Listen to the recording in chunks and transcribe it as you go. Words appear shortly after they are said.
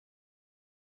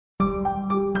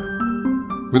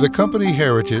With a company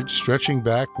heritage stretching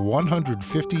back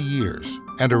 150 years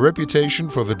and a reputation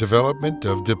for the development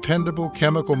of dependable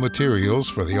chemical materials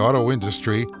for the auto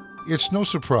industry, it's no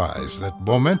surprise that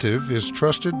Momentive is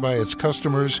trusted by its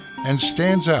customers and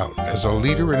stands out as a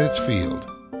leader in its field.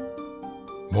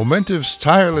 Momentive's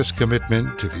tireless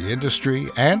commitment to the industry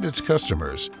and its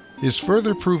customers is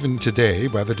further proven today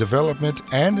by the development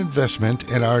and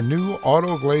investment in our new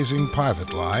Autoglazing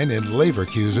Pilot line in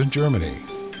Leverkusen, Germany.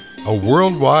 A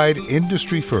worldwide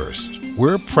industry first,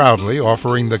 we're proudly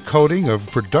offering the coating of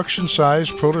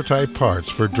production-sized prototype parts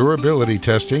for durability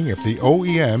testing at the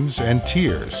OEMs and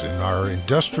tiers in our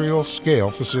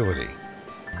industrial-scale facility.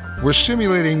 We're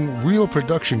simulating real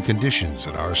production conditions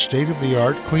in our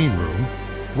state-of-the-art clean room.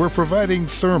 We're providing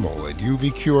thermal and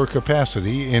UV cure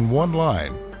capacity in one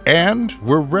line. And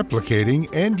we're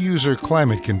replicating end-user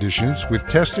climate conditions with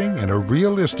testing in a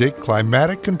realistic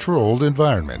climatic-controlled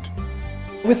environment.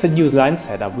 With the new line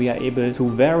setup, we are able to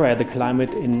vary the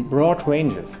climate in broad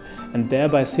ranges and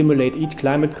thereby simulate each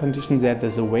climate condition that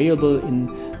is available in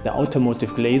the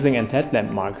automotive glazing and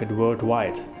headlamp market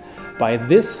worldwide. By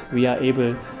this, we are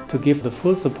able to give the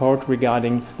full support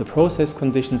regarding the process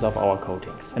conditions of our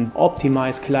coatings and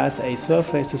optimize Class A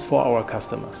surfaces for our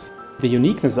customers. The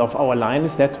uniqueness of our line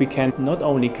is that we can not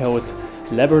only coat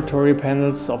laboratory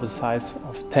panels of a size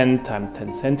of 10 ×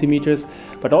 10 centimeters,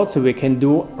 but also we can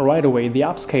do right away the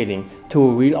upscaling to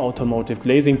a real automotive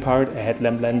glazing part, a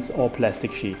headlamp lens or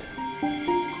plastic sheet.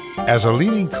 As a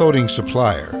leading coating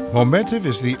supplier, Momentive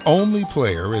is the only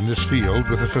player in this field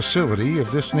with a facility of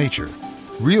this nature,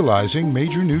 realizing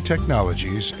major new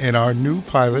technologies in our new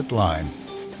pilot line.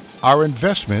 Our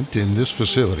investment in this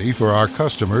facility for our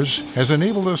customers has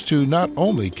enabled us to not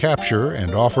only capture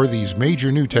and offer these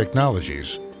major new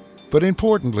technologies, but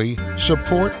importantly,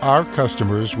 support our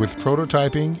customers with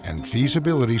prototyping and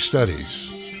feasibility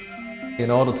studies. In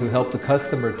order to help the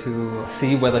customer to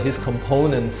see whether his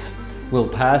components will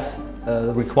pass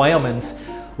the requirements,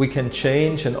 we can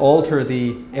change and alter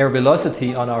the air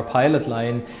velocity on our pilot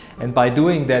line, and by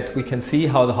doing that we can see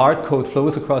how the hard coat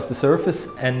flows across the surface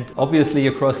and obviously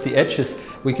across the edges.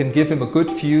 We can give him a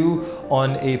good view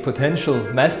on a potential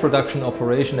mass production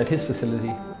operation at his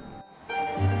facility.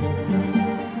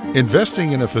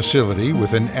 Investing in a facility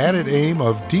with an added aim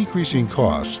of decreasing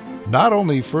costs not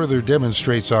only further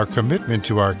demonstrates our commitment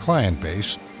to our client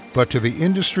base, but to the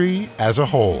industry as a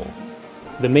whole.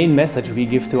 The main message we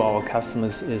give to our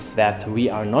customers is that we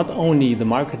are not only the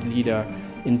market leader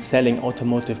in selling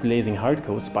automotive glazing hard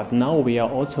coats, but now we are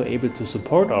also able to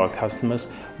support our customers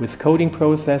with coating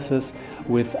processes,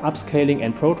 with upscaling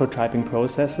and prototyping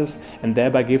processes, and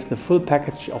thereby give the full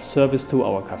package of service to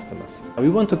our customers. We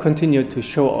want to continue to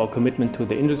show our commitment to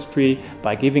the industry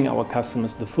by giving our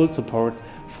customers the full support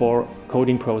for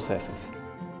coating processes.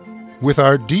 With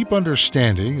our deep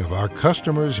understanding of our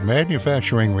customers'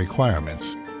 manufacturing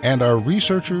requirements and our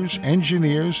researchers,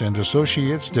 engineers, and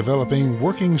associates developing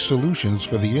working solutions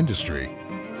for the industry,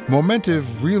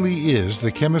 Momentive really is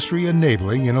the chemistry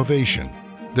enabling innovation,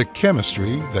 the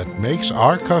chemistry that makes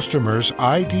our customers'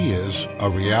 ideas a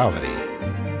reality.